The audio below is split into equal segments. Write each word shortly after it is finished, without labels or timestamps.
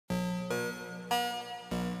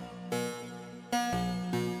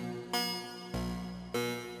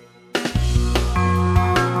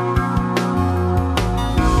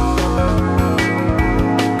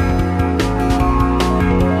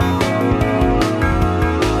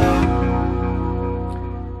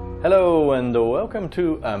Hello and welcome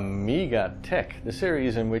to Amiga Tech, the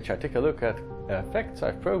series in which I take a look at effects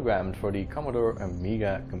I've programmed for the Commodore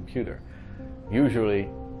Amiga computer, usually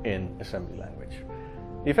in assembly language.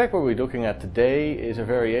 The effect we'll be looking at today is a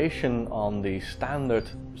variation on the standard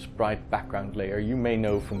Sprite background layer you may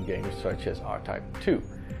know from games such as R-Type 2.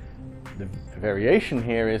 The variation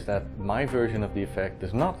here is that my version of the effect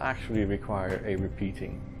does not actually require a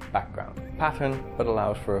repeating background pattern, but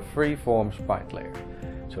allows for a free-form sprite layer.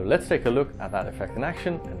 So let's take a look at that effect in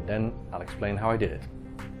action, and then I'll explain how I did it.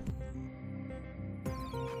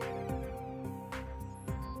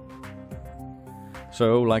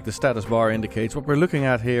 So, like the status bar indicates, what we're looking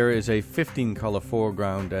at here is a 15-color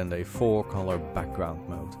foreground and a 4-color background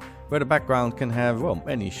mode, where the background can have, well,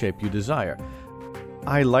 any shape you desire.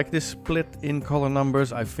 I like this split in color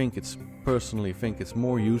numbers. I personally think it's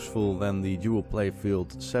more useful than the Dual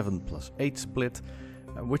Playfield 7+8 split,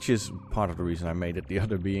 which is part of the reason I made it, the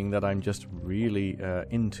other being that I'm just really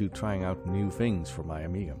into trying out new things for my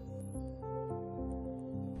Amiga.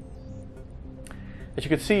 As you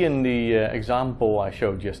can see in the example I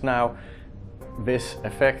showed just now, this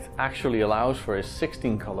effect actually allows for a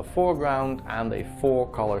 16-color foreground and a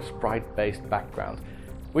 4-color sprite-based background,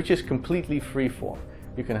 which is completely freeform.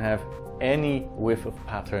 You can have any width of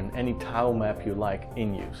pattern, any tile map you like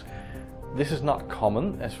in use. This is not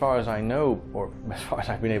common, as far as I know, or as far as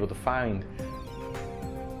I've been able to find.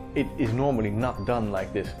 It is normally not done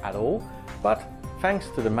like this at all, but thanks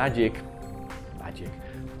to the magic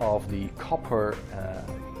of the copper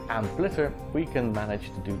and glitter, we can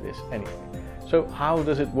manage to do this anyway. So how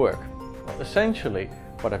does it work? Well, essentially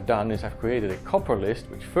what I've done is I've created a copper list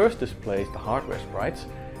which first displays the hardware sprites,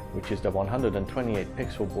 which is the 128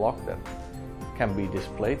 pixel block that can be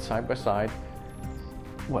displayed side by side,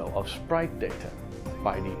 well, of sprite data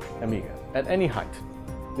by the Amiga at any height.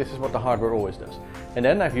 This is what the hardware always does. And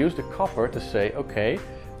then I've used the copper to say, okay,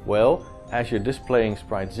 well, as you're displaying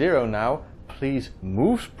sprite 0 now, please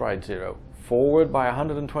move sprite 0 forward by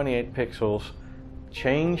 128 pixels,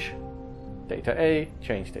 change data A,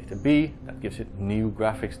 change data B, that gives it new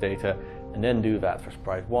graphics data, and then do that for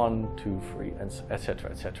sprite 1, 2, 3,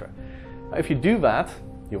 etc, etc. Now, if you do that,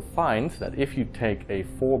 you'll find that if you take a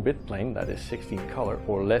 4-bit plane, that is 16 color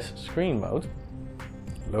or less screen mode,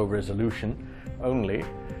 low resolution only,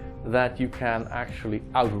 that you can actually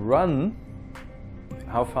outrun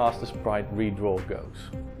how fast the sprite redraw goes.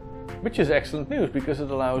 Which is excellent news because it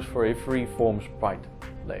allows for a free-form sprite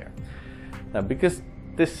layer. Now, because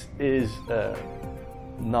this is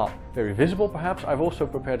not very visible perhaps, I've also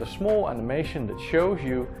prepared a small animation that shows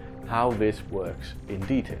you how this works in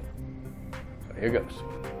detail. So here goes.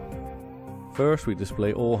 First we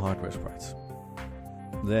display all hardware sprites.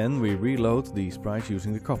 Then we reload the sprites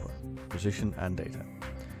using the copper, position and data.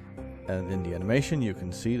 And in the animation you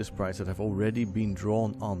can see the sprites that have already been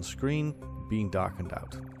drawn on screen being darkened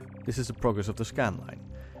out. This is the progress of the scan line.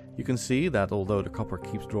 You can see that although the copper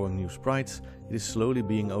keeps drawing new sprites, it is slowly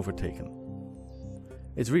being overtaken.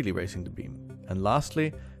 It's really racing the beam. And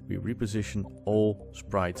lastly, we reposition all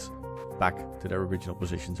sprites back to their original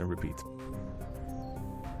positions and repeat.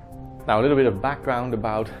 Now, a little bit of background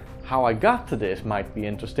about how I got to this might be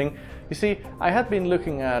interesting. You see, I had been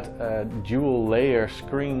looking at dual layer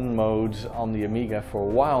screen modes on the Amiga for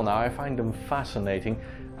a while now. I find them fascinating,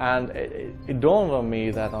 and it dawned on me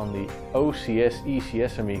that on the OCS,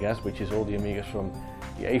 ECS Amigas, which is all the Amigas from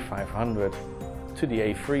the A500 to the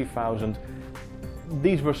A3000,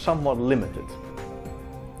 these were somewhat limited.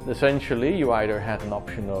 Essentially, you either had an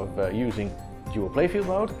option of using Dual Playfield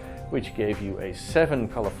mode, which gave you a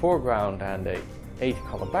 7-color foreground and a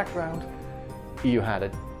 8-color background. You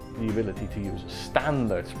had the ability to use a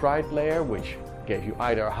standard sprite layer, which gave you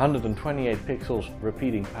either 128 pixels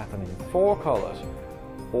repeating pattern in 4 colors,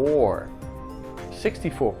 or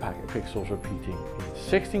 64 pixels repeating in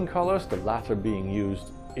 16 colors, the latter being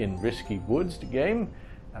used in Risky Woods, the game.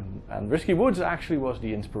 And Risky Woods actually was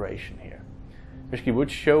the inspiration here. Risky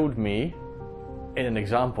Woods showed me in an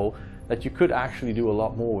example that you could actually do a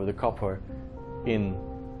lot more with the copper in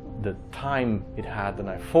the time it had than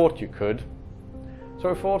I thought you could. So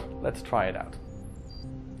I thought, let's try it out.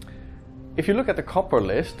 If you look at the copper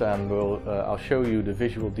list, and I'll show you the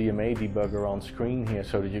visual DMA debugger on screen here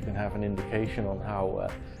so that you can have an indication on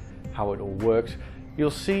how it all works,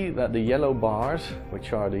 you'll see that the yellow bars,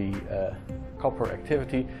 which are the copper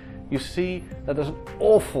activity, you see that there's an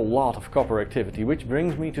awful lot of copper activity, which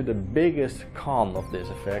brings me to the biggest con of this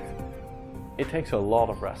effect. It takes a lot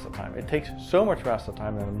of raster time. It takes so much raster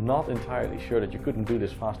time, and I'm not entirely sure that you couldn't do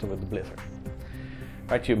this faster with the blitter.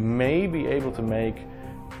 Right, you may be able to make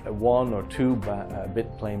a 1 or 2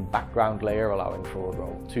 bit plane background layer, allowing for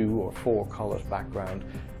 2 or 4 colors background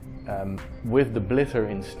with the blitter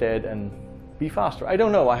instead, and be faster. I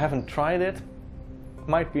don't know, I haven't tried it.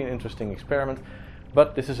 Might be an interesting experiment,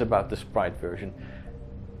 but this is about the Sprite version.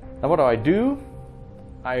 Now what do?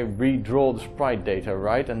 I redraw the Sprite data,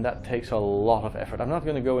 right? And that takes a lot of effort. I'm not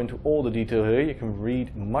going to go into all the detail here. You can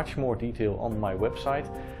read much more detail on my website.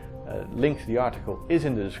 Link to the article is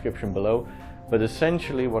in the description below. But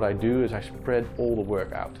essentially what I do is I spread all the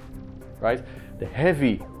work out, right? The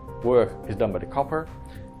heavy work is done by the copper,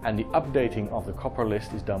 and the updating of the copper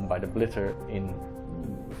list is done by the blitter in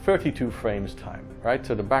 32 frames time, right?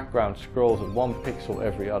 So the background scrolls at 1 pixel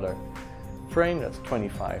every other frame. That's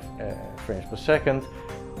 25 frames per second.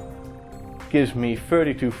 Gives me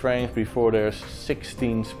 32 frames before there's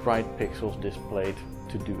 16 sprite pixels displayed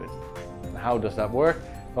to do it. And how does that work?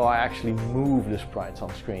 Well, I actually move the sprites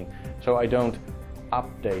on screen. So I don't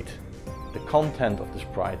update the content of the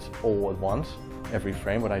sprites all at once, every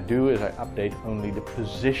frame. What I do is I update only the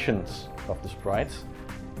positions of the sprites,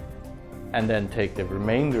 and then take the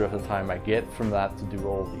remainder of the time I get from that to do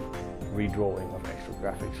all the redrawing of extra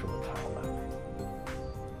graphics from the tile map.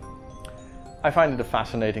 I find it a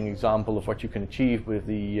fascinating example of what you can achieve with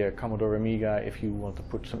the Commodore Amiga if you want to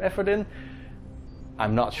put some effort in.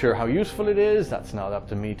 I'm not sure how useful it is, that's not up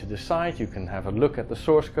to me to decide. You can have a look at the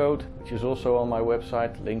source code, which is also on my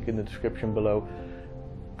website, link in the description below,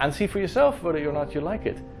 and see for yourself whether or not you like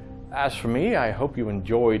it. As for me, I hope you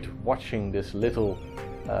enjoyed watching this little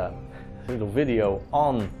video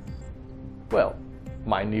on, well,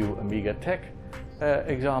 my new Amiga Tech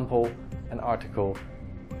example and article.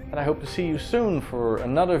 And I hope to see you soon for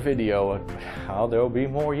another video. There will be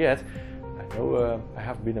more yet. I know I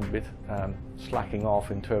have been a bit slacking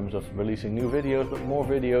off in terms of releasing new videos, but more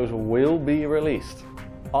videos will be released.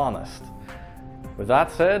 Honest. With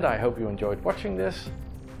that said, I hope you enjoyed watching this.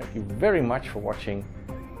 Thank you very much for watching.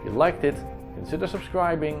 If you liked it, consider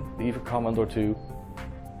subscribing, leave a comment or two.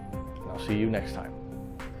 I'll see you next time.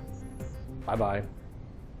 Bye bye.